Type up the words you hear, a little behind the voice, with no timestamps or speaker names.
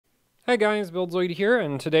Hi guys, BuildZoid here,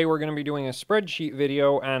 and today we're going to be doing a spreadsheet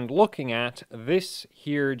video and looking at this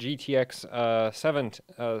here GTX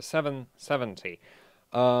 770.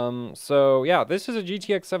 So yeah, this is a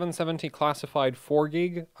GTX 770 classified 4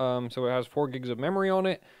 gig, so it has 4 gigs of memory on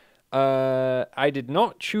it. I did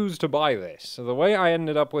not choose to buy this. So the way I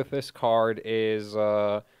ended up with this card is,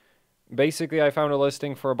 basically, I found a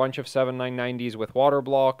listing for a bunch of 7990s with water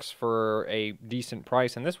blocks for a decent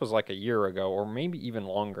price, and this was like a year ago, or maybe even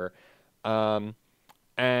longer.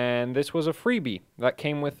 And this was a freebie that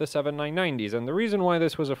came with the 7990s, and the reason why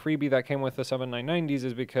this was a freebie that came with the 7990s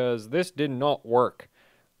is because this did not work.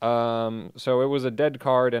 So it was a dead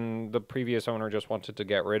card, and the previous owner just wanted to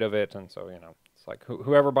get rid of it, and so, you know, it's like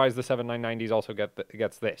whoever buys the 7990s also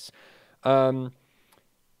gets this. And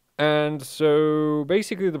so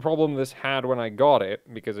basically the problem this had when I got it,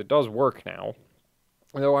 because it does work now,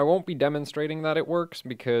 though I won't be demonstrating that it works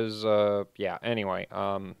because, yeah, anyway,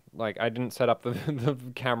 like I didn't set up the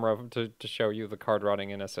camera to show you the card running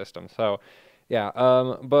in a system, so yeah,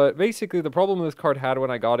 but basically the problem this card had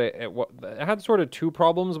when I got it, it had sort of two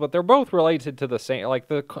problems, but they're both related to the same, like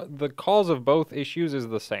the cause of both issues is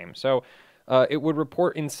the same. So it would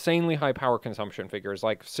report insanely high power consumption figures,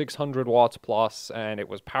 like 600 watts plus, and it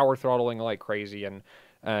was power throttling like crazy, and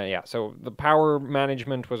yeah, so the power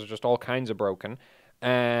management was just all kinds of broken,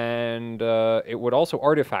 and it would also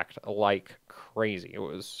artifact like crazy. It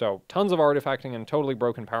was so tons of artifacting and totally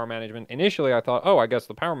broken power management. Initially, I thought, oh, I guess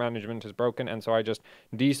the power management is broken, and so I just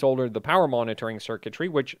desoldered the power monitoring circuitry,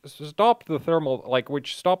 which stopped the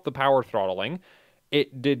which stopped the power throttling.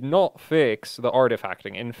 It did not fix the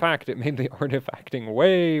artifacting. In fact, it made the artifacting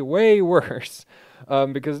way, way worse,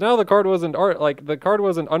 because now the card wasn't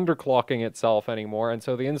underclocking itself anymore, and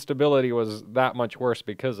so the instability was that much worse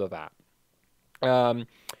because of that.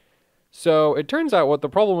 So it turns out what the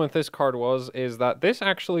problem with this card is that this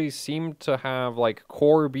actually seemed to have like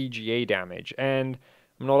core BGA damage, and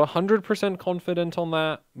I'm not 100% confident on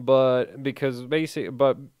that, but basically,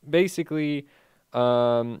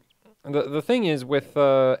 the thing is with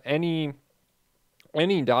any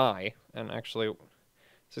die, and actually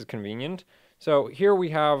this is convenient. So here we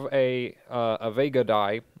have a EVGA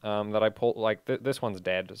die that I pulled. Like this one's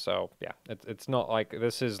dead, so yeah, it's not like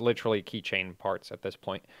this is literally keychain parts at this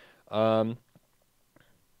point.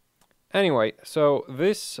 Anyway, so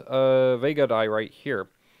this EVGA die right here,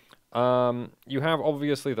 you have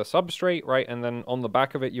obviously the substrate, right, and then on the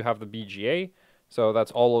back of it you have the BGA. So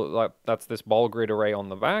that's that's this ball grid array on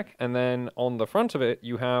the back, and then on the front of it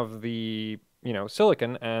you have the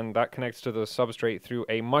silicon, and that connects to the substrate through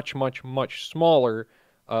a much smaller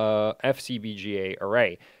FCBGA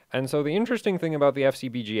array. And so the interesting thing about the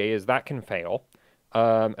FCBGA is that can fail.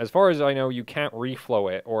 As far as I know, you can't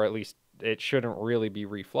reflow it, or at least it shouldn't really be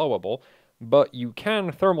reflowable, but you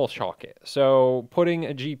can thermal shock it. So putting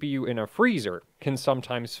a GPU in a freezer can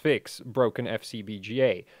sometimes fix broken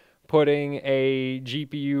FCBGA. Putting a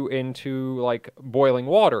GPU into like boiling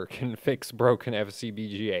water can fix broken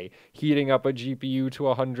FCBGA. Heating up a GPU to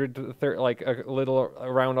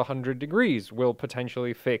around 100 degrees will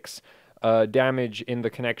potentially fix damage in the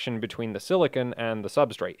connection between the silicon and the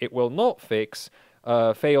substrate. It will not fix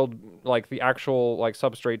failed like the actual like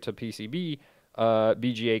substrate to PCB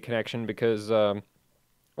BGA connection, because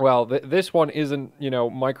well, this one isn't,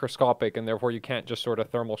 microscopic, and therefore you can't just sort of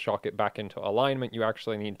thermal shock it back into alignment. You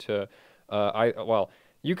actually need to,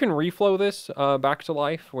 you can reflow this back to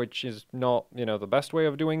life, which is not, the best way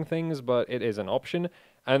of doing things, but it is an option.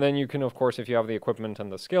 And then you can, of course, if you have the equipment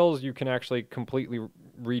and the skills, you can actually completely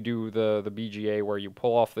redo the BGA, where you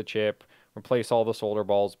pull off the chip, replace all the solder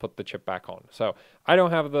balls, put the chip back on. So I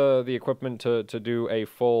don't have the equipment to do a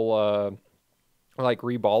full, like,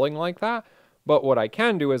 reballing like that. But what I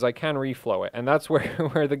can do is I can reflow it, and that's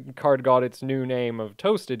where the card got its new name of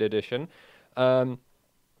Toasted Edition.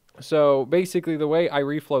 So basically the way I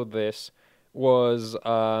reflowed this was,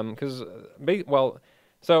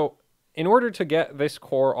 so in order to get this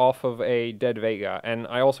core off of a dead Vega, and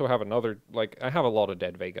I also have another, I have a lot of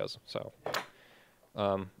dead Vegas, so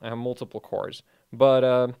I have multiple cores.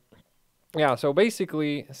 But yeah, so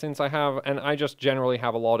basically, since I just generally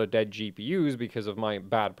have a lot of dead GPUs because of my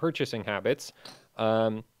bad purchasing habits,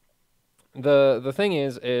 the thing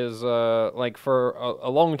is like for a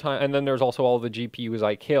long time, and then there's also all the GPUs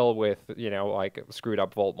I kill with, like screwed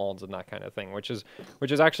up volt molds and that kind of thing, which is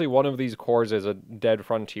actually one of these cores is a dead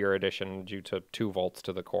Frontier edition due to 2 volts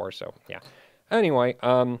to the core, so yeah. Anyway,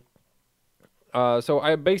 so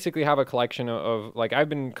I basically have a collection of, like, I've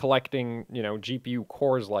been collecting, GPU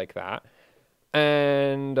cores like that.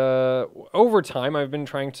 And over time, I've been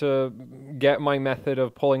trying to get my method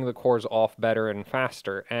of pulling the cores off better and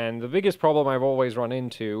faster. And the biggest problem I've always run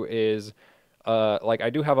into is, like, I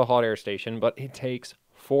do have a hot air station, but it takes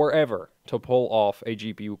forever to pull off a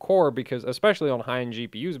GPU core, because especially on high-end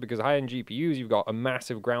GPUs, because high-end GPUs, you've got a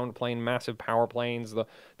massive ground plane, massive power planes. The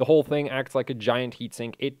whole thing acts like a giant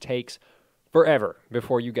heatsink. It takes forever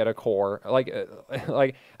before you get a core,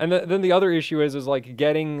 and then the other issue is like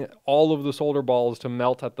getting all of the solder balls to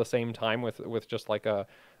melt at the same time with just like a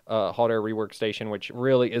hot air rework station, which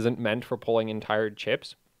really isn't meant for pulling entire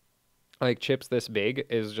chips. Like chips this big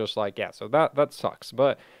is just like, yeah, so that sucks.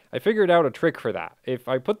 But I figured out a trick for that. If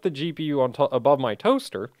I put the GPU on above my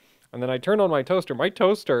toaster, and then I turn on my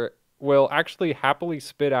toaster will actually happily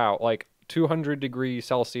spit out like 200 degrees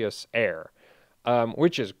Celsius air,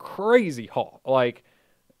 which is crazy hot. Like,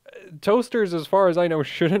 toasters, as far as I know,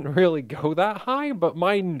 shouldn't really go that high, but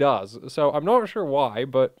mine does. So I'm not sure why,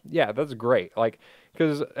 but yeah, that's great. Like,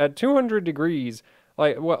 because at 200 degrees,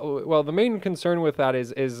 like, well, the main concern with that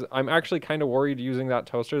is I'm actually kind of worried using that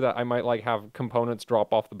toaster that I might like have components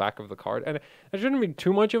drop off the back of the card, and it shouldn't be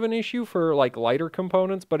too much of an issue for like lighter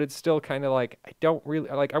components, but it's still kind of like I don't really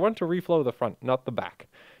like. I want to reflow the front, not the back.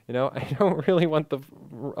 You know, I don't really want the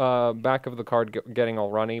back of the card getting all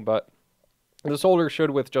runny, but the solder should,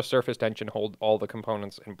 with just surface tension, hold all the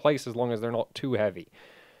components in place as long as they're not too heavy.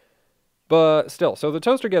 But still, so the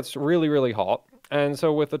toaster gets really, really hot. And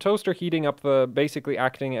so with the toaster heating up basically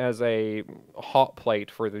acting as a hot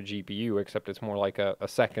plate for the GPU, except it's more like a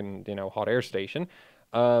second, hot air station.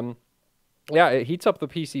 Yeah, it heats up the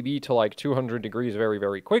PCB to like 200 degrees very,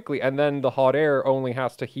 very quickly, and then the hot air only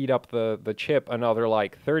has to heat up the chip another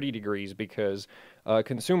like 30 degrees, because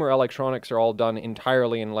consumer electronics are all done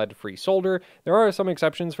entirely in lead-free solder. There are some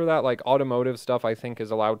exceptions for that, like automotive stuff I think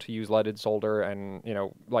is allowed to use leaded solder, and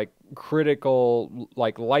like critical,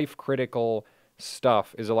 like life-critical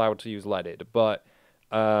stuff is allowed to use leaded, but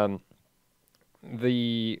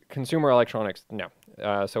the consumer electronics, no.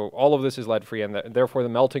 So all of this is lead-free, and therefore the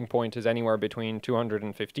melting point is anywhere between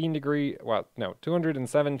 215 degree, well, no,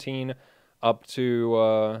 217 up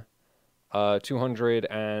to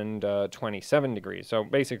 227 degrees. So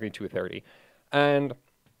basically 230. And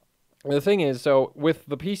the thing is, so with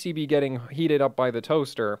the PCB getting heated up by the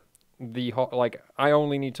toaster, I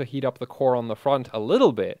only need to heat up the core on the front a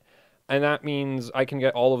little bit, and that means I can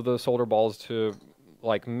get all of the solder balls to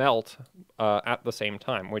like melt at the same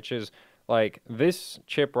time, which is like this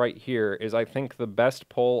chip right here is, I think, the best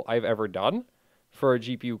pull I've ever done for a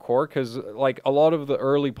GPU core, because like a lot of the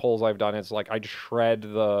early pulls I've done, it's like I'd shred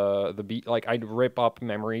the beat, like I'd rip up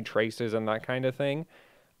memory traces and that kind of thing.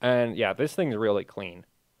 And yeah, this thing's really clean,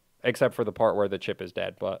 except for the part where the chip is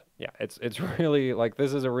dead. But yeah, it's really like,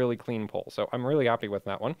 this is a really clean pull, so I'm really happy with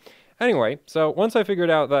that one. Anyway, so once I figured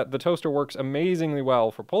out that the toaster works amazingly well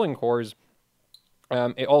for pulling cores,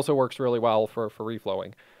 it also works really well for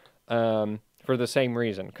reflowing, for the same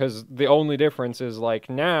reason, because the only difference is like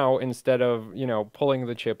now, instead of, pulling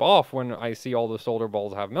the chip off when I see all the solder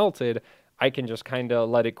balls have melted, I can just kind of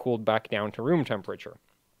let it cool back down to room temperature.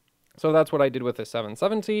 So that's what I did with the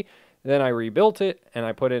 770. Then I rebuilt it and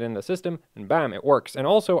I put it in the system, and bam, it works. And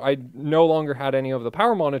also I no longer had any of the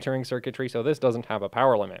power monitoring circuitry, so this doesn't have a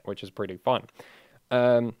power limit, which is pretty fun.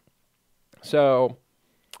 So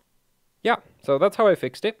yeah, so that's how I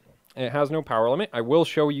fixed it. It has no power limit. I will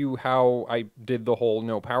show you how I did the whole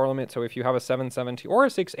no power limit. So if you have a 770 or a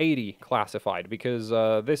 680 classified, because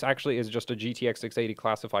this actually is just a GTX 680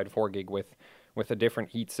 classified 4 gig with a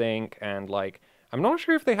different heatsink, and like, I'm not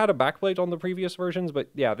sure if they had a backplate on the previous versions, but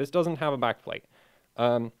yeah, this doesn't have a backplate.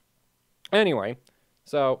 Anyway,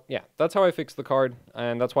 so yeah, that's how I fixed the card,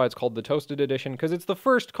 and that's why it's called the Toasted Edition, because it's the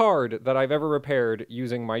first card that I've ever repaired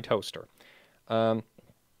using my toaster.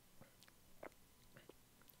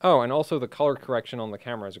 Oh, and also the color correction on the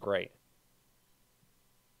camera is great.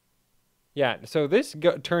 Yeah, so this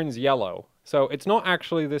turns yellow. So it's not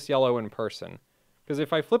actually this yellow in person, because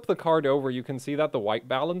if I flip the card over, you can see that the white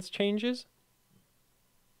balance changes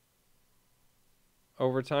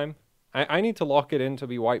over time. I need to lock it in to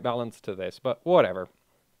be white balance to this, but whatever.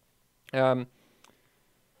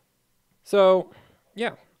 So,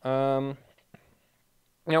 yeah.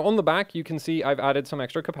 Now, on the back, you can see I've added some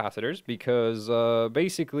extra capacitors, because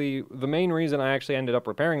basically the main reason I actually ended up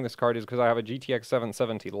repairing this card is because I have a GTX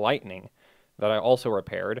 770 Lightning that I also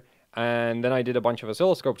repaired, and then I did a bunch of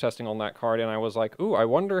oscilloscope testing on that card, and I was like, ooh, I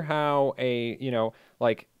wonder how a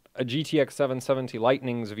GTX 770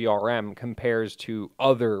 Lightning's VRM compares to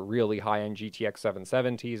other really high-end GTX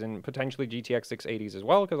 770s and potentially GTX 680s as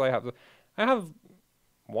well, because I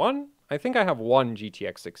think I have one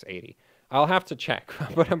GTX 680. I'll have to check,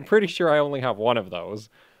 but I'm pretty sure I only have one of those.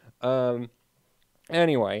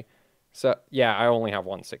 Anyway, so yeah, I only have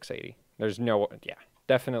one 680. There's no, yeah,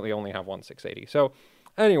 definitely only have one 680. So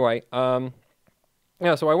anyway,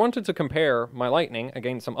 yeah, so I wanted to compare my Lightning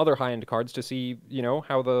against some other high-end cards to see, you know,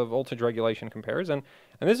 how the voltage regulation compares. And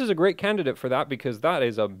this is a great candidate for that because that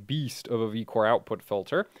is a beast of a V-core output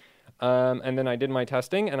filter. And then I did my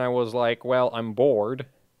testing and I was like, well, I'm bored.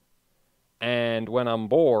 And when I'm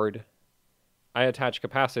bored, I attach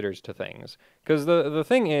capacitors to things. Because the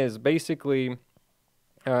thing is, basically,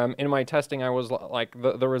 in my testing, I was like,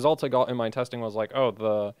 the results I got in my testing was like, oh,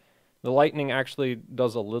 the Lightning actually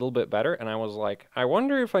does a little bit better, and I was like, I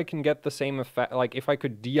wonder if I can get the same effect, like if I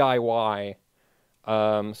could DIY,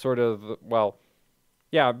 sort of, well,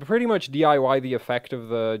 yeah, pretty much DIY the effect of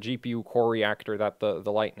the GPU core reactor that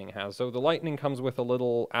the Lightning has. So the Lightning comes with a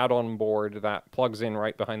little add-on board that plugs in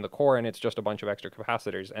right behind the core, and it's just a bunch of extra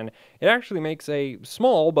capacitors. And it actually makes a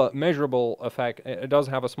small but measurable effect. It does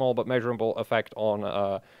have a small but measurable effect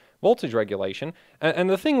on voltage regulation. And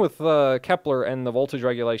the thing with Kepler and the voltage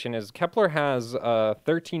regulation is Kepler has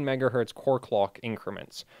 13 megahertz core clock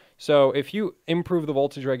increments. So if you improve the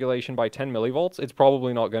voltage regulation by 10 millivolts, it's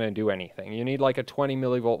probably not going to do anything. You need like a 20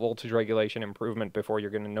 millivolt voltage regulation improvement before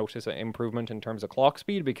you're going to notice an improvement in terms of clock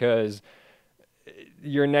speed, because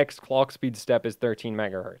your next clock speed step is 13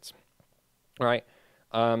 megahertz, right?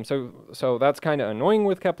 So that's kind of annoying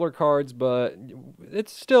with Kepler cards, but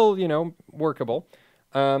it's still, you know, workable.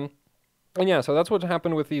 And yeah, so that's what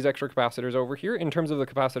happened with these extra capacitors over here in terms of the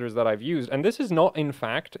capacitors that I've used. And this is not, in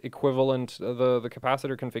fact, equivalent. The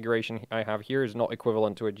capacitor configuration I have here is not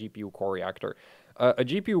equivalent to a GPU core reactor. A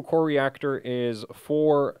GPU core reactor is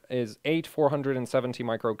 8 470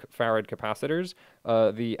 microfarad capacitors,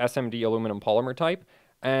 the SMD aluminum polymer type.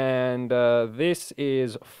 And this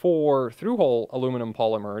is 4 through-hole aluminum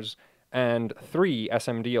polymers and 3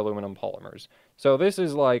 SMD aluminum polymers. So this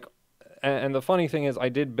is like... And the funny thing is, I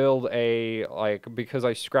did build a, like, because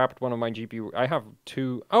I scrapped one of my GPU, I have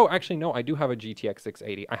two, oh, actually, no, I do have a GTX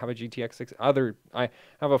 680. I have a GTX 6, I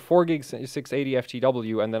have a 4 gig 680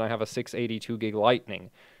 FTW, and then I have a 682 gig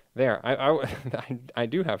Lightning. There, I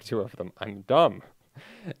do have 2 of them. I'm dumb.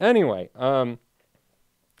 Anyway, yeah,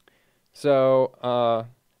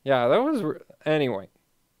 that was, anyway,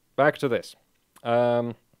 back to this.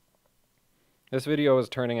 This video is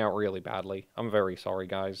turning out really badly. I'm very sorry,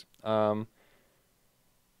 guys.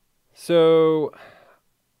 So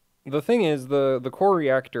the thing is, the core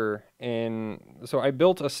reactor so I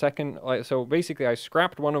built a second, so basically I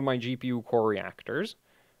scrapped one of my GPU core reactors,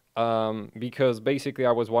 because basically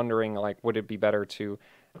I was wondering, like, would it be better to...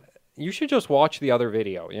 You should just watch the other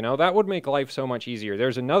video, you know? That would make life so much easier.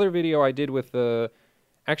 There's another video I did with the...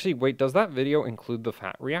 Actually, wait, does that video include the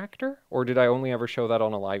fat reactor? Or did I only ever show that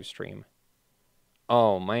on a live stream?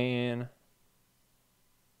 Oh, man.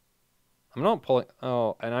 I'm not pulling...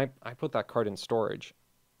 Oh, and I put that card in storage.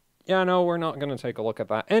 Yeah, no, we're not going to take a look at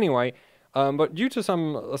that. Anyway, but due to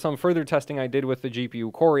some further testing I did with the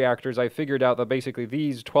GPU core reactors, I figured out that basically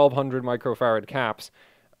these 1200 microfarad caps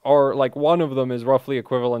are, like, one of them is roughly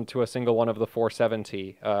equivalent to a single one of the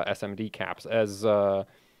 470 SMD caps as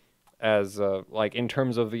like, in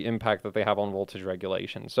terms of the impact that they have on voltage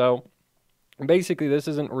regulation. So... basically, this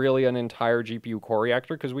isn't really an entire GPU core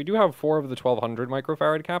reactor, because we do have 4 of the 1200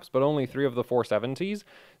 microfarad caps, but only 3 of the 470s.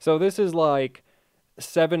 So this is like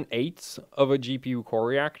 7/8 of a GPU core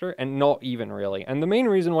reactor, and not even really. And the main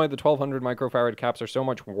reason why the 1200 microfarad caps are so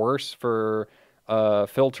much worse for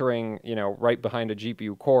filtering, you know, right behind a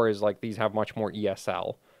GPU core is, like, these have much more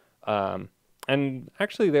ESL. And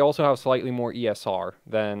actually, they also have slightly more ESR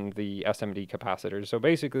than the SMD capacitors. So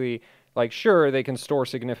basically, like, sure, they can store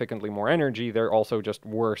significantly more energy. They're also just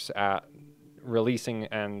worse at releasing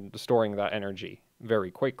and storing that energy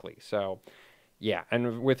very quickly. So, yeah.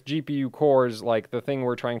 And with GPU cores, like, the thing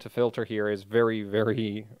we're trying to filter here is very,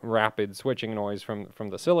 very rapid switching noise from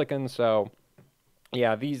the silicon. So...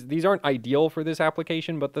 yeah, these aren't ideal for this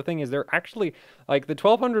application, but the thing is, they're actually, like, the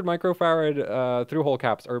 1200 microfarad through-hole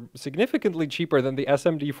caps are significantly cheaper than the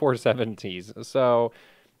SMD 470s. So,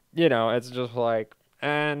 you know, it's just like,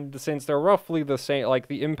 and since they're roughly the same, like,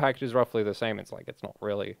 the impact is roughly the same, it's like, it's not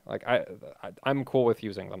really, like, I'm cool with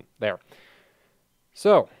using them. There.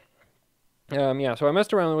 So, yeah, so I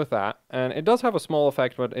messed around with that, and it does have a small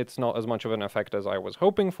effect, but it's not as much of an effect as I was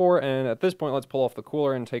hoping for, and at this point, let's pull off the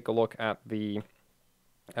cooler and take a look at the...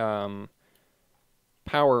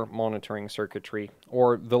 power monitoring circuitry,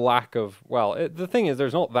 or the lack of, well, the thing is,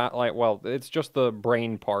 there's not that, like, well, it's just the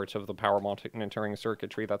brain part of the power monitoring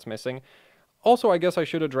circuitry that's missing. Also, I guess I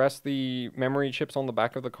should address the memory chips on the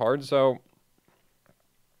back of the card. So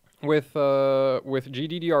with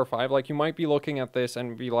GDDR5, like you might be looking at this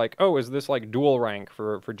and be like, oh, is this like dual rank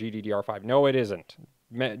for GDDR5? No, it isn't.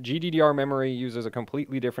 GDDR memory uses a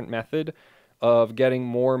completely different method of getting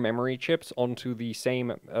more memory chips onto the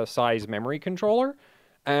same size memory controller.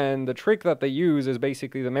 And the trick that they use is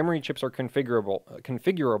basically the memory chips are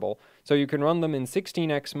configurable. So you can run them in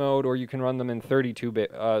 16x mode, or you can run them in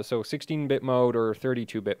 32-bit, so 16-bit mode or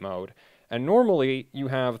 32-bit mode. And normally you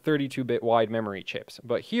have 32-bit wide memory chips.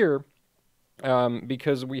 But here,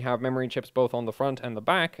 because we have memory chips both on the front and the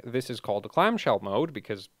back, this is called clamshell mode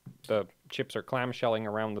because the chips are clamshelling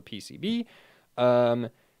around the PCB.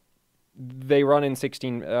 They run in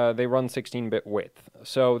 16-bit width.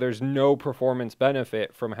 So there's no performance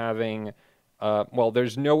benefit from having well,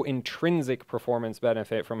 there's no intrinsic performance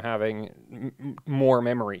benefit from having more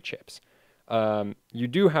memory chips. You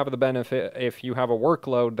do have the benefit if you have a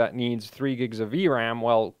workload that needs 3 gigs of VRAM,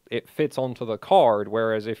 well, it fits onto the card,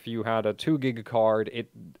 whereas if you had a 2 gig card, it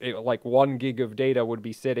like 1 gig of data would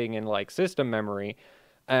be sitting in like system memory,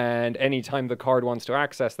 and anytime the card wants to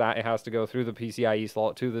access that, it has to go through the PCIe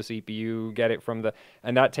slot to the CPU, get it from the,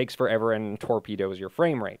 and that takes forever and torpedoes your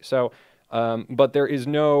frame rate. So but there is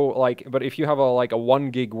no, like, but if you have a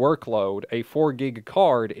 1 gig workload, a 4 gig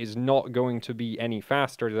card is not going to be any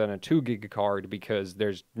faster than a 2 gig card because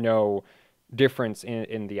there's no difference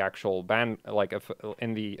in the actual band, like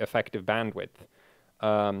in the effective bandwidth.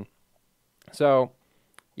 So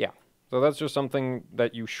yeah, so that's just something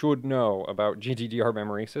that you should know about GDDR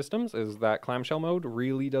memory systems, is that clamshell mode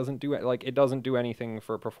really doesn't do it, like, it doesn't do anything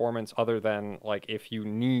for performance other than, like, if you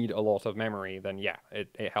need a lot of memory, then yeah,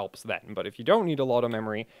 it helps then. But if you don't need a lot of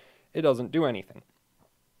memory, it doesn't do anything.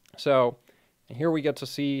 So here we get to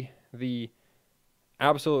see the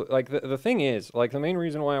absolute, like, the thing is, like, the main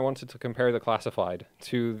reason why I wanted to compare the classified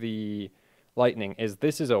to the Lightning is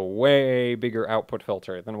this is a way bigger output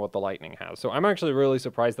filter than what the Lightning has. So I'm actually really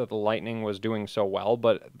surprised that the Lightning was doing so well,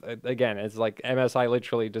 but again, it's like MSI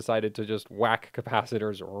literally decided to just whack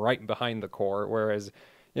capacitors right behind the core, whereas,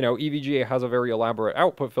 you know, EVGA has a very elaborate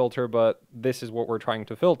output filter, but this is what we're trying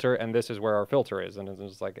to filter, and this is where our filter is, and it's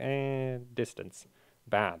just like, distance,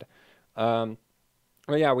 bad. But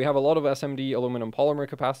yeah, we have a lot of SMD aluminum polymer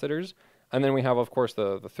capacitors, and then we have, of course,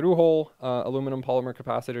 the through-hole aluminum polymer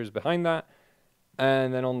capacitors behind that.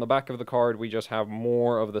 And then on the back of the card, we just have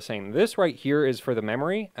more of the same. This right here is for the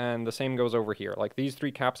memory, and the same goes over here. Like these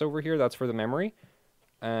 3 caps over here, that's for the memory,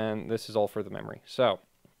 and this is all for the memory. So,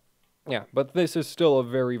 yeah, but this is still a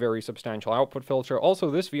very, very substantial output filter.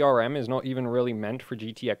 Also, this VRM is not even really meant for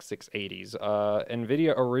GTX 680s.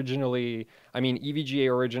 Nvidia originally, I mean, EVGA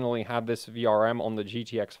originally had this VRM on the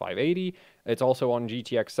GTX 580. It's also on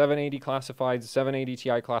GTX 780 classifieds, 780 Ti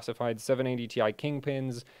classifieds, 780 Ti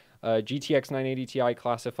kingpins, GTX 980 Ti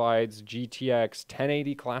classifieds, GTX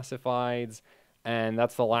 1080 classifieds, and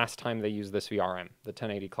that's the last time they used this VRM, the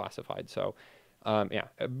 1080 classified. So, yeah,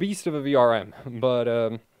 a beast of a VRM,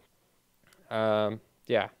 but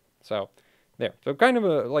yeah, so there. So kind of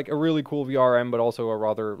a really cool VRM, but also a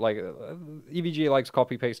rather, like, EVGA likes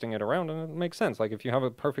copy pasting it around, and it makes sense. Like, if you have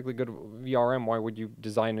a perfectly good VRM, why would you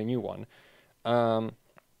design a new one?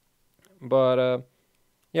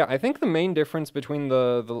 Yeah, I think the main difference between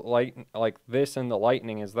the light, like this, and the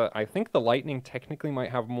Lightning is that I think the Lightning technically might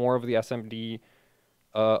have more of the SMD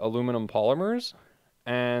aluminum polymers,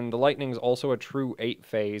 and the Lightning is also a true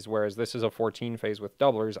 8-phase, whereas this is a 14-phase with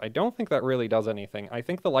doublers. I don't think that really does anything. I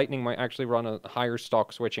think the Lightning might actually run a higher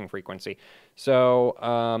stock switching frequency.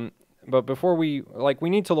 So, but before we, like, we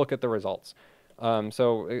need to look at the results.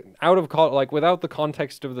 So out of, like, without the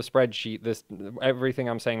context of the spreadsheet, this, everything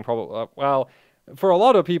I'm saying probably, well, for a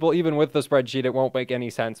lot of people, even with the spreadsheet, it won't make any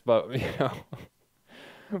sense, but, you know,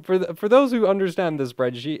 for those who understand the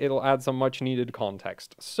spreadsheet, it'll add some much needed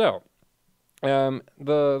context. So,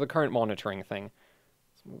 the current monitoring thing.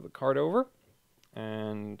 Let's move the card over,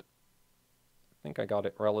 and I think I got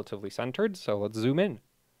it relatively centered, so let's zoom in.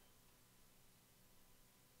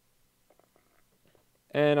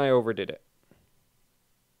 And I overdid it.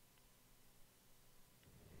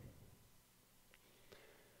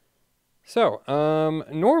 So,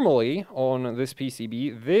 normally on this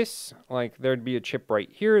PCB, this, like, there'd be a chip right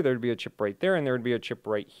here, there'd be a chip right there, and there'd be a chip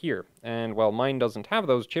right here. And, well, mine doesn't have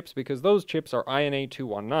those chips because those chips are INA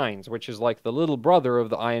 219s, which is like the little brother of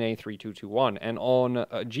the INA 3221. And on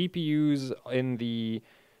GPUs in the,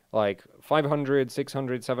 like, 500,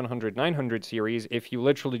 600, 700, 900 series, if you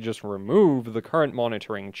literally just remove the current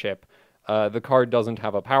monitoring chip, the card doesn't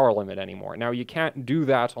have a power limit anymore. Now, you can't do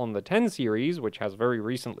that on the 10 series, which has very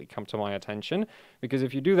recently come to my attention, because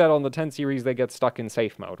if you do that on the 10 series, they get stuck in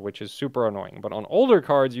safe mode, which is super annoying. But on older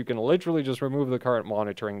cards, you can literally just remove the current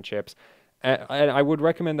monitoring chips, and I would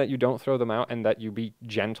recommend that you don't throw them out and that you be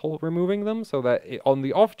gentle removing them, so that on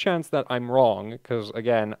the off chance that I'm wrong, because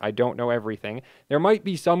again, I don't know everything, there might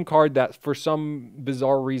be some card that for some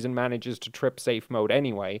bizarre reason manages to trip safe mode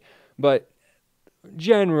anyway, but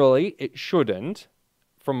generally it shouldn't,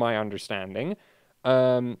 from my understanding.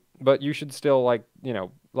 But you should still, like, you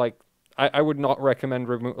know, like, I would not recommend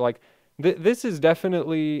remove, like, this is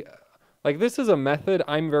definitely, like, this is a method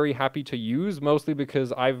I'm very happy to use, mostly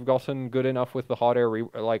because I've gotten good enough with the hot air,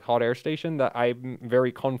 hot air station that I'm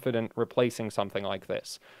very confident replacing something like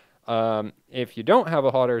this. If you don't have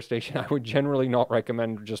a hot air station, I would generally not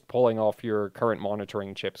recommend just pulling off your current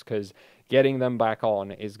monitoring chips, because getting them back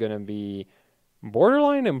on is going to be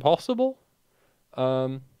borderline impossible.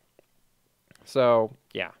 So,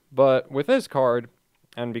 yeah. But with this card,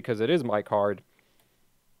 and because it is my card,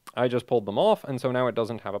 I just pulled them off, and so now it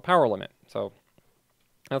doesn't have a power limit. So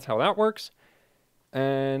that's how that works.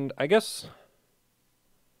 And I guess,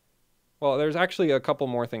 well, there's actually a couple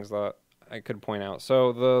more things that I could point out.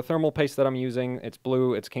 So the thermal paste that I'm using, it's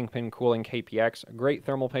blue, it's Kingpin Cooling KPX. Great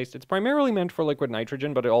thermal paste. It's primarily meant for liquid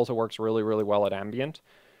nitrogen, but it also works really, really well at ambient.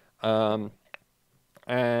 Other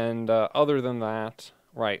than that,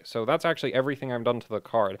 right, so that's actually everything I've done to the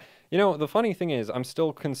card. You know, the funny thing is, I'm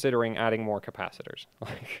still considering adding more capacitors.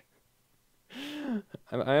 Like,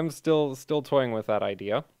 I am still toying with that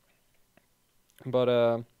idea.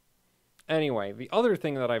 But, anyway, the other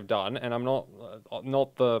thing that I've done, and I'm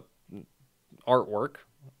not the artwork,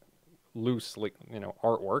 loosely, you know,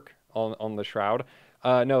 artwork on the shroud.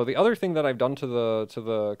 No, the other thing that I've done to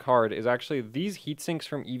the card is actually these heat sinks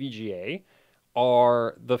from EVGA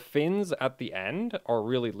are, the fins at the end are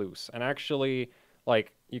really loose, and actually,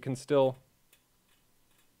 like, you can still,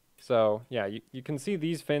 so yeah, you can see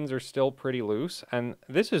these fins are still pretty loose, and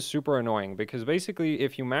this is super annoying because basically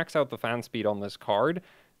if you max out the fan speed on this card,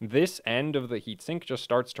 this end of the heatsink just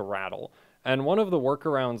starts to rattle. And one of the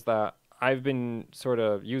workarounds that I've been sort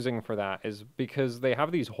of using for that is because they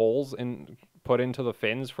have these holes put into the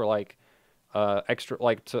fins for, like, extra,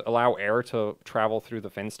 like, to allow air to travel through the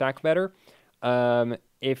fin stack better.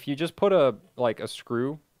 If you just put a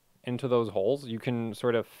screw into those holes, you can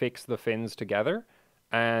sort of fix the fins together,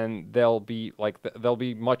 and they'll be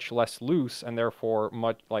much less loose, and therefore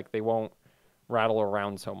they won't rattle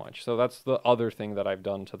around so much. So that's the other thing that I've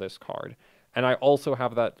done to this card. And I also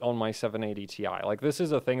have that on my 780 Ti. Like, this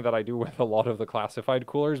is a thing that I do with a lot of the classified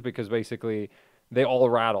coolers, because basically they all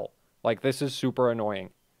rattle. Like, this is super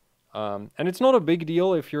annoying. And it's not a big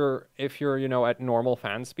deal if you're, you know, at normal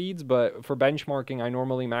fan speeds, but for benchmarking, I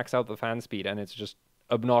normally max out the fan speed, and it's just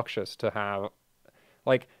obnoxious to have,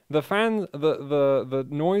 like, the fan, the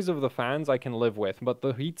noise of the fans I can live with, but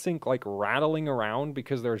the heatsink, like, rattling around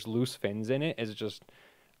because there's loose fins in it is just,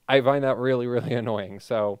 I find that really, really annoying.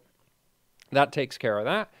 So that takes care of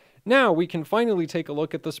that. Now we can finally take a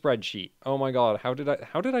look at the spreadsheet. Oh my god, how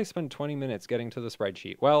did I spend 20 minutes getting to the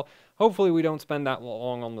spreadsheet? Well, hopefully we don't spend that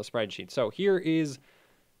long on the spreadsheet. So here is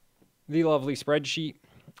the lovely spreadsheet.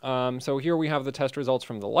 So here we have the test results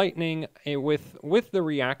from the Lightning. With the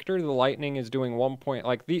reactor, the Lightning is doing 1 point,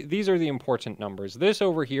 like, these are the important numbers. This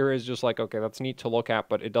over here is just like, okay, that's neat to look at,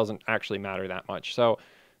 but it doesn't actually matter that much. So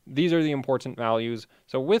these are the important values.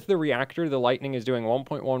 So with the reactor, the Lightning is doing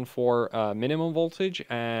 1.14 minimum voltage,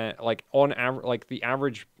 and like on average, like the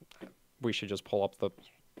average, we should just pull up the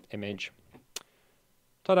image.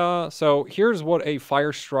 Ta-da! So here's what a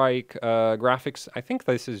Firestrike graphics, I think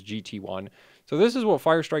this is GT1. So this is what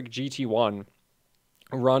Firestrike GT1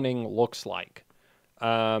 running looks like.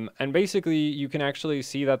 And basically you can actually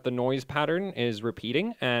see that the noise pattern is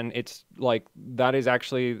repeating, and it's like, that is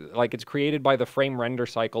actually, like, it's created by the frame render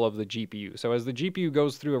cycle of the GPU. So as the GPU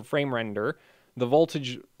goes through a frame render, the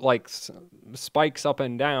voltage, like, spikes up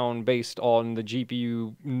and down based on the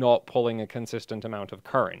GPU not pulling a consistent amount of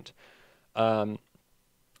current.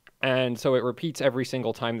 And so it repeats every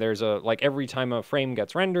single time there's every time a frame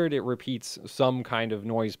gets rendered, it repeats some kind of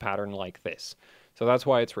noise pattern like this. So that's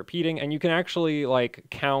why it's repeating, and you can actually, like,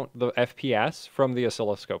 count the FPS from the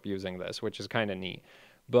oscilloscope using this, which is kind of neat.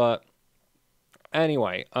 But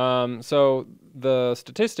anyway, so the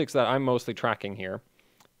statistics that I'm mostly tracking here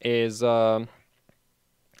is the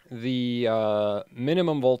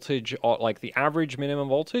minimum voltage, like the average minimum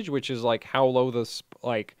voltage, which is like how low this,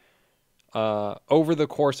 like, over the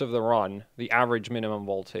course of the run, the average minimum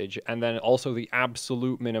voltage, and then also the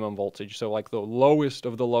absolute minimum voltage. So like the lowest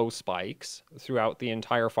of the low spikes throughout the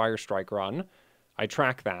entire Firestrike run. I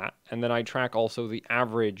track that, and then I track also the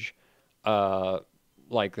average,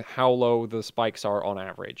 like how low the spikes are on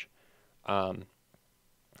average.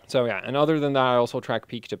 So yeah, and other than that, I also track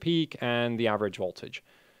peak to peak and the average voltage.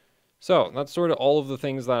 So that's sort of all of the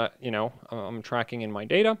things that, I'm tracking in my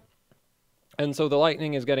data. And so the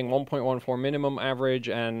Lightning is getting 1.14 minimum average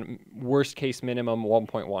and worst case minimum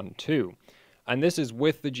 1.12. And this is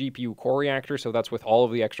with the GPU core reactor, so that's with all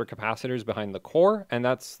of the extra capacitors behind the core, and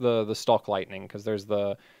that's the stock Lightning, because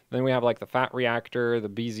then we have like the fat reactor, the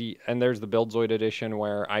BZ, and there's the Buildzoid edition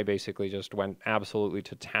where I basically just went absolutely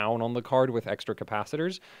to town on the card with extra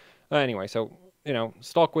capacitors. Anyway, so,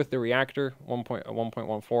 stock with the reactor, 1.14,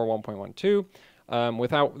 1.12.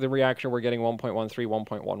 Without the reactor, we're getting 1.13,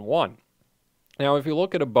 1.11. Now, if you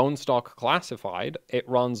look at a bone stock classified, it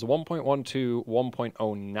runs 1.12,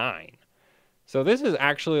 1.09. So this is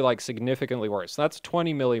actually like significantly worse. That's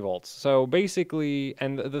 20 millivolts. So basically,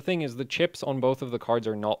 and the thing is the chips on both of the cards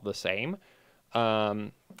are not the same.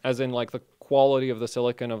 As in like the quality of the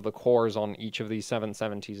silicon of the cores on each of these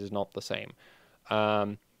 770s is not the same.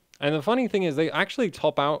 And the funny thing is they actually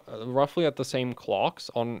top out roughly at the same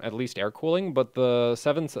clocks on at least air cooling, but the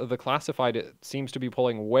classified it seems to be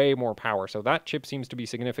pulling way more power. So that chip seems to be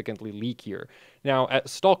significantly leakier. Now at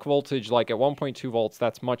stock voltage, like at 1.2 volts,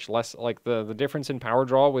 that's much less, like the difference in power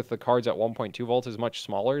draw with the cards at 1.2 volts is much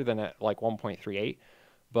smaller than at like 1.38.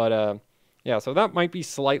 But yeah, so that might be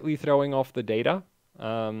slightly throwing off the data.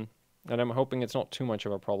 And I'm hoping it's not too much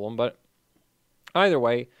of a problem, but either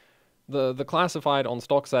way, the classified on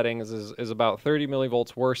stock settings is about 30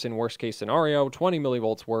 millivolts worse in worst case scenario, 20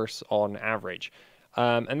 millivolts worse on average.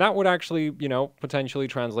 And that would actually, potentially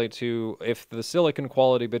translate to if the silicon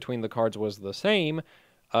quality between the cards was the same,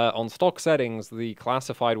 on stock settings, the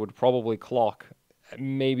classified would probably clock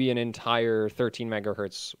maybe an entire 13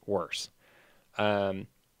 megahertz worse. So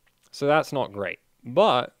that's not great.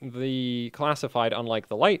 But the classified, unlike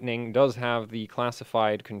the Lightning, does have the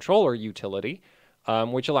classified controller utility,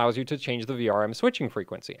 which allows you to change the VRM switching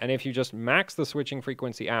frequency. And if you just max the switching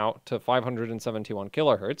frequency out to 571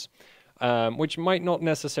 kilohertz, which might not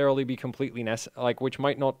necessarily be completely necessary,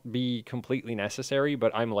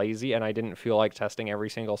 but I'm lazy and I didn't feel like testing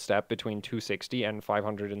every single step between 260 and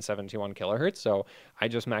 571 kilohertz, so I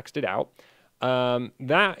just maxed it out.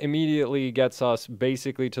 That immediately gets us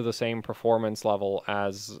basically to the same performance level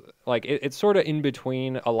as, like, it's sort of in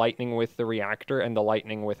between a Lightning with the reactor and the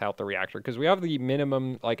Lightning without the reactor, because we have the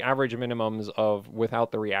minimum, like, average minimums of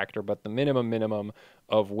without the reactor, but the minimum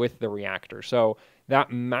of with the reactor. So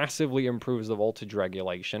that massively improves the voltage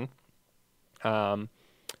regulation. Yeah,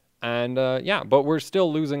 but we're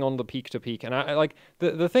still losing on the peak to peak. And I like,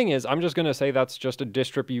 the thing is, I'm just going to say that's just a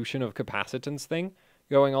distribution of capacitance thing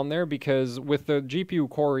going on there, because with the GPU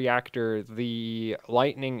core reactor, the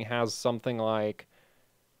Lightning has something like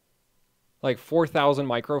 4,000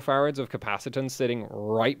 microfarads of capacitance sitting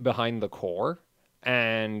right behind the core,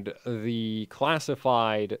 and the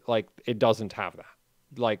classified, like, it doesn't have that.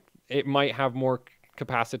 Like, it might have more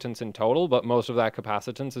capacitance in total, but most of that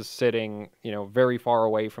capacitance is sitting, very far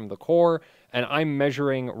away from the core, and I'm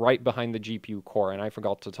measuring right behind the GPU core, and I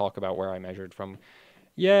forgot to talk about where I measured from.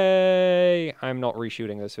 Yay! I'm not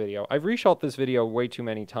reshooting this video. I've reshot this video way too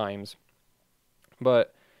many times.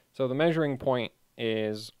 But, so the measuring point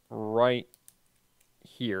is right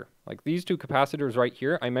here. Like, these two capacitors right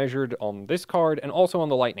here, I measured on this card and also on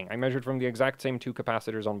the Lightning. I measured from the exact same two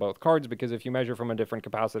capacitors on both cards, because if you measure from a different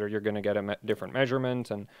capacitor, you're going to get a different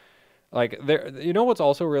measurement. And, like, what's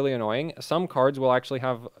also really annoying? Some cards will actually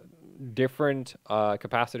have different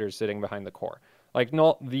capacitors sitting behind the core. Like,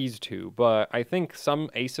 not these two, but I think some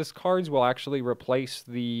Asus cards will actually replace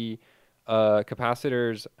the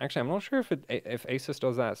capacitors. Actually, I'm not sure if Asus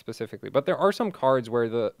does that specifically, but there are some cards where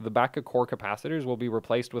the back of core capacitors will be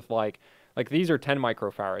replaced with like these are 10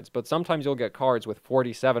 microfarads, but sometimes you'll get cards with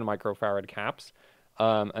 47 microfarad caps.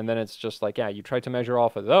 And then it's just like, yeah, you try to measure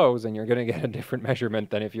off of those and you're going to get a different measurement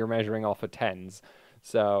than if you're measuring off of 10s.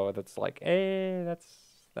 So that's like,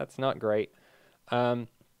 that's not great.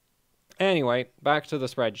 Anyway, back to the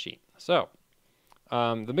spreadsheet. So,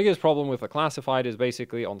 the biggest problem with the classified is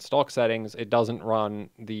basically on stock settings, it doesn't run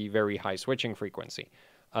the very high switching frequency.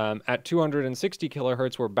 At 260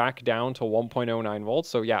 kilohertz, we're back down to 1.09 volts.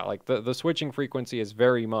 So yeah, like the switching frequency is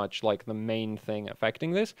very much like the main thing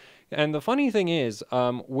affecting this. And the funny thing is,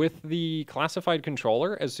 with the classified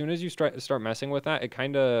controller, as soon as you start messing with that, it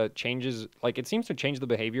kind of changes, like it seems to change the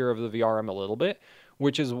behavior of the VRM a little bit,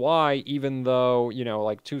 which is why even though, you know,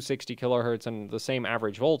 like 260 kilohertz and the same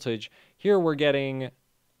average voltage, here we're getting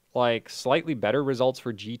like slightly better results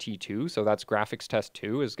for GT2, so that's graphics test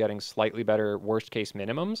 2 is getting slightly better worst case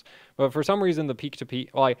minimums, but for some reason the peak to peak,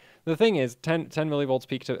 like the thing is 10 millivolts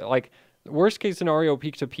peak to, like worst case scenario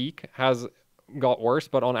peak to peak has got worse,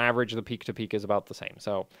 but on average the peak to peak is about the same.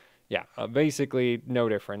 So yeah, basically no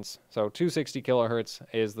difference. So 260 kilohertz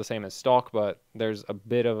is the same as stock, but there's a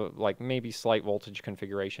bit of like maybe slight voltage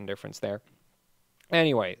configuration difference there.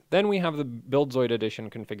 Anyway, then we have the Buildzoid edition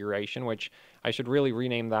configuration, which I should really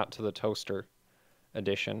rename that to the Toaster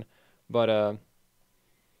edition. But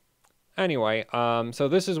anyway, so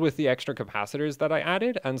this is with the extra capacitors that I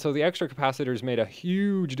added, and so the extra capacitors made a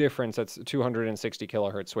huge difference at 260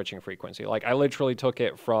 kilohertz switching frequency. Like I literally took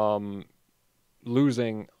it from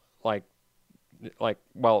losing like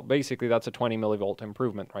well, basically that's a 20 millivolt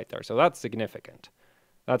improvement right there. So that's significant.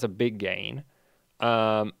 That's a big gain.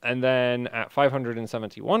 And then at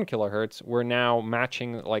 571 kilohertz, we're now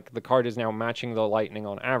matching, like the card is now matching the Lightning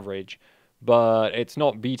on average, but it's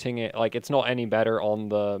not beating it, like it's not any better on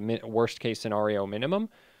the worst case scenario minimum.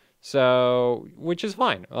 So, which is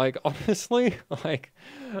fine. Like honestly, like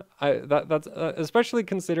that's especially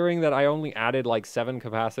considering that I only added like 7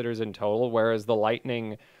 capacitors in total, whereas the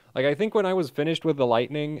Lightning, like I think when I was finished with the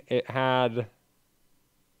Lightning, it had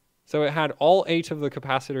all 8 of the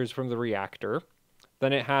capacitors from the reactor.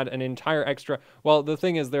 Then it had an entire extra, well, the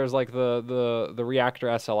thing is there's like the reactor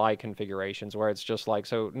SLI configurations where it's just like,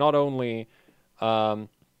 so not only, so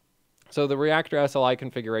the reactor SLI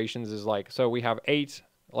configurations is like, so we have 8,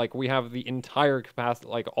 like we have the entire capacity,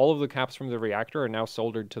 like all of the caps from the reactor are now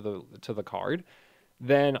soldered to the card.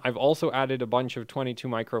 Then I've also added a bunch of 22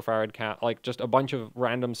 microfarad cap, like just a bunch of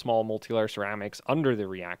random small multilayer ceramics under the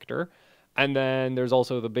reactor. And then there's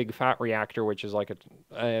also the big fat reactor, which is like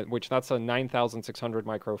which that's a 9,600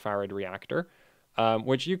 microfarad reactor,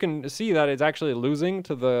 which you can see that it's actually losing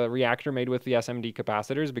to the reactor made with the SMD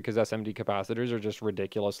capacitors, because SMD capacitors are just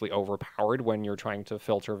ridiculously overpowered when you're trying to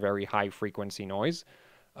filter very high frequency noise,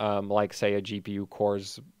 like say a GPU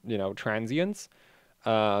core's, you know, transients.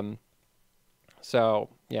 So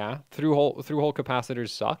yeah, through hole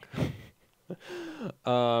capacitors suck.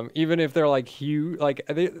 Even if they're like huge, like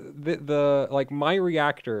the like my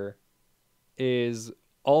reactor is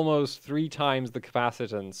almost 3 times the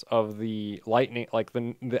capacitance of the Lightning, like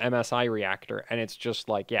the MSI reactor, and it's just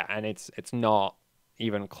like, yeah, and it's not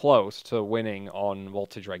even close to winning on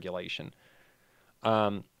voltage regulation.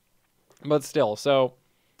 But still, so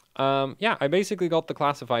yeah, I basically got the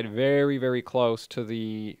classified very, very close to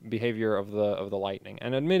the behavior of the Lightning.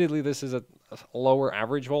 And admittedly, this is a lower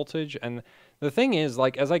average voltage. And the thing is,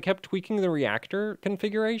 like, as I kept tweaking the reactor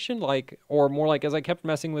configuration, like, or more like as I kept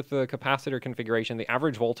messing with the capacitor configuration, the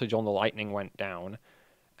average voltage on the Lightning went down.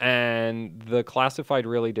 And the classified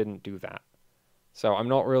really didn't do that. So I'm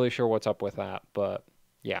not really sure what's up with that, but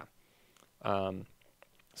yeah.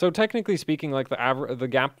 So technically speaking, like the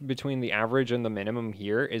gap between the average and the minimum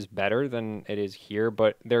here is better than it is here,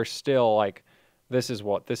 but they're still like, this is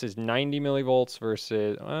 90 millivolts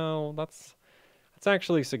versus, well, that's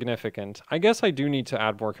actually significant. I guess I do need to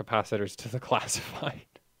add more capacitors to the classified.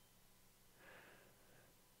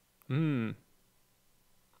 Yeah,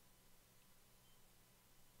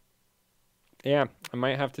 I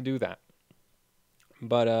might have to do that.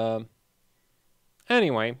 But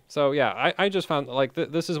anyway, so yeah, I just found like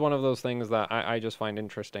this is one of those things that I just find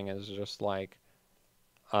interesting, is just like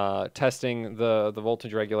testing the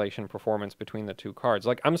voltage regulation performance between the two cards.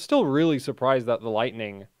 Like I'm still really surprised that the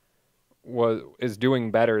Lightning is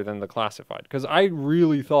doing better than the classified, because I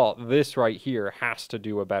really thought this right here has to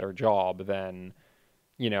do a better job than,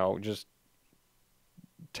 you know, just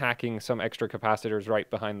tacking some extra capacitors right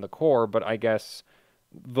behind the core, but I guess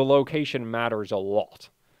the location matters a lot.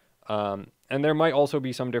 And there might also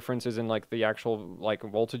be some differences in like the actual like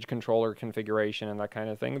voltage controller configuration and that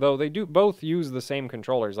kind of thing, though they do both use the same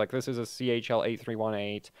controllers. Like this is a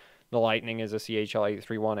CHL8318, the Lightning is a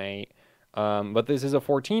CHL8318, but this is a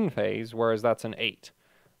 14 phase, whereas that's an 8.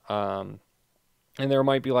 And there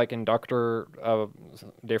might be like inductor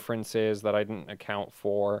differences that I didn't account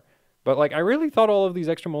for. But like I really thought all of these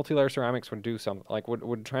extra multi-layer ceramics would do something, like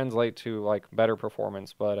would translate to like better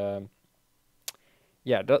performance, but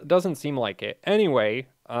yeah, doesn't seem like it. Anyway,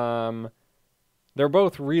 they're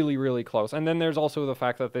both really, really close. And then there's also the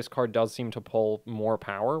fact that this card does seem to pull more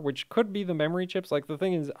power, which could be the memory chips. Like the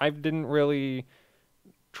thing is, I didn't really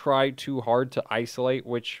try too hard to isolate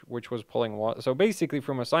which was pulling what. So basically,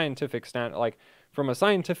 from a scientific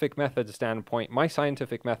method standpoint, my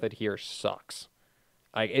scientific method here sucks.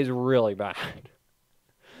 Like, is really bad.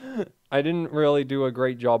 I didn't really do a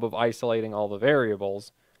great job of isolating all the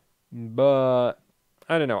variables, but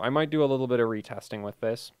I don't know. I might do a little bit of retesting with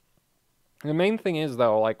this. The main thing is,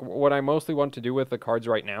 though, like, what I mostly want to do with the cards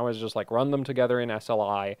right now is just, like, run them together in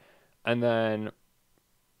SLI and then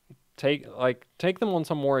take them on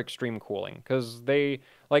some more extreme cooling, because they,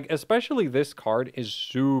 like, especially this card is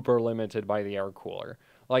super limited by the air cooler.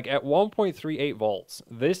 Like, at 1.38 volts,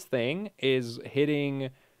 this thing is hitting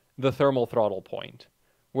the thermal throttle point,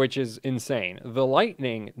 which is insane. The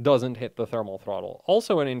Lightning doesn't hit the thermal throttle.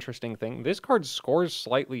 Also an interesting thing, this card scores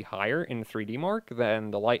slightly higher in 3D Mark than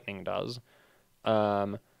the Lightning does.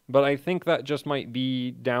 But I think that just might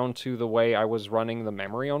be down to the way I was running the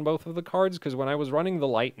memory on both of the cards, because when I was running the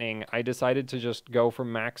Lightning, I decided to just go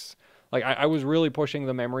from max. Like, I was really pushing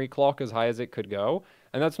the memory clock as high as it could go,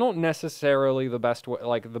 and that's not necessarily the best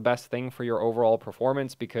like the best thing for your overall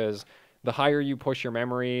performance, because the higher you push your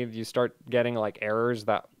memory, you start getting like errors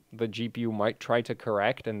that the GPU might try to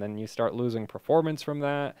correct, and then you start losing performance from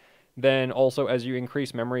that. Then also, as you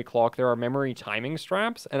increase memory clock, there are memory timing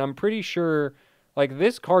straps, and I'm pretty sure like,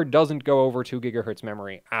 this card doesn't go over 2 gigahertz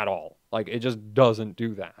memory at all. Like, it just doesn't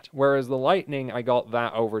do that. Whereas the Lightning, I got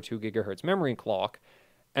that over 2 gigahertz memory clock.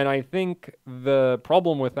 And I think the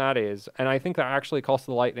problem with that is, and I think that actually costs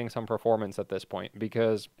the Lightning some performance at this point,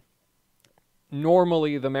 because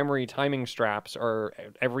normally the memory timing straps are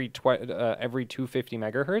every 250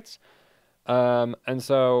 megahertz. And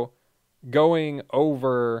so going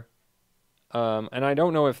over and I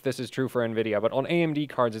don't know if this is true for Nvidia, but on AMD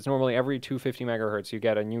cards, it's normally every 250 megahertz you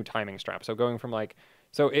get a new timing strap. So going from like,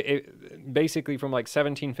 so it basically from like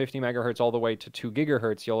 1750 megahertz all the way to 2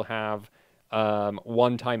 gigahertz, you'll have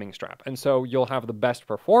one timing strap. And so you'll have the best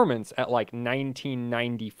performance at like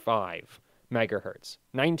 1995 megahertz.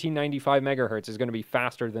 1995 megahertz is going to be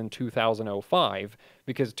faster than 2005,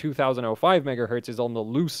 because 2005 megahertz is on the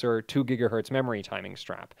looser 2 gigahertz memory timing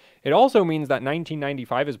strap. It also means that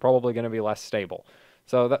 1995 is probably going to be less stable.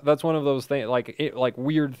 So that's one of those things, like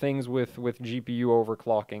weird things with GPU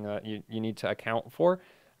overclocking that you need to account for.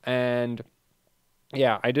 And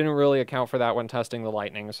yeah, I didn't really account for that when testing the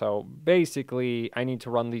Lightning. So basically, I need to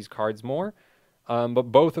run these cards more. But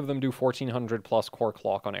both of them do 1400 plus core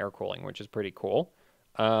clock on air cooling, which is pretty cool.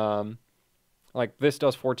 Like, this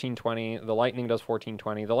does 1420, the Lightning does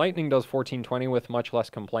 1420. The Lightning does 1420 with much less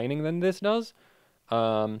complaining than this does.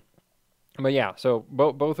 But yeah, so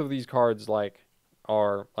both of these cards, like,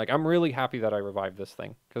 are, like, I'm really happy that I revived this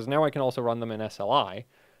thing, because now I can also run them in SLI.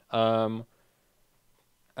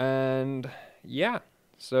 And yeah,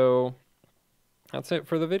 so that's it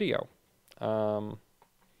for the video.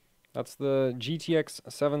 That's the GTX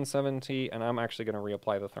 770, and I'm actually going to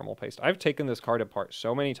reapply the thermal paste. I've taken this card apart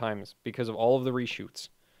so many times because of all of the reshoots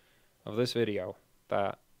of this video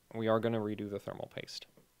that we are going to redo the thermal paste.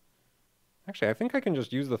 Actually, I think I can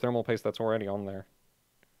just use the thermal paste that's already on there,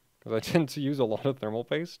 because I tend to use a lot of thermal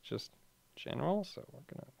paste, just general, so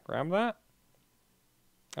we're going to grab that.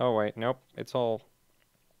 Oh, wait, nope, it's all...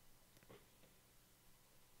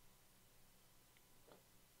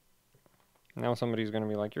 Now somebody's going to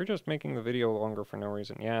be like, you're just making the video longer for no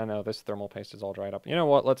reason. Yeah, no, this thermal paste is all dried up. You know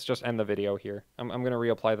what? Let's just end the video here. I'm going to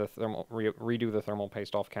reapply the redo the thermal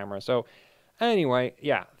paste off camera. So anyway,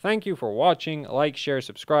 yeah, thank you for watching. Like, share,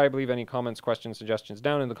 subscribe, leave any comments, questions, suggestions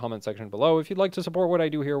down in the comment section below. If you'd like to support what I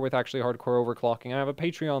do here with actually hardcore overclocking, I have a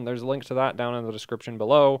Patreon. There's a link to that down in the description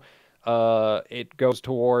below. It goes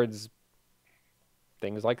towards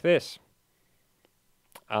things like this.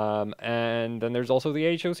 And then there's also the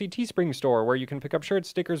HOC Teespring store, where you can pick up shirts,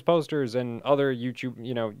 stickers, posters, and other YouTube,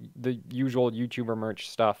 you know, the usual YouTuber merch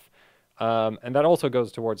stuff. And that also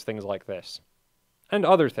goes towards things like this. And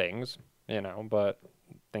other things, you know, but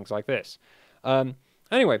things like this.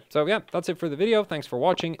 Anyway, so yeah, that's it for the video. Thanks for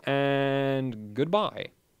watching, and goodbye.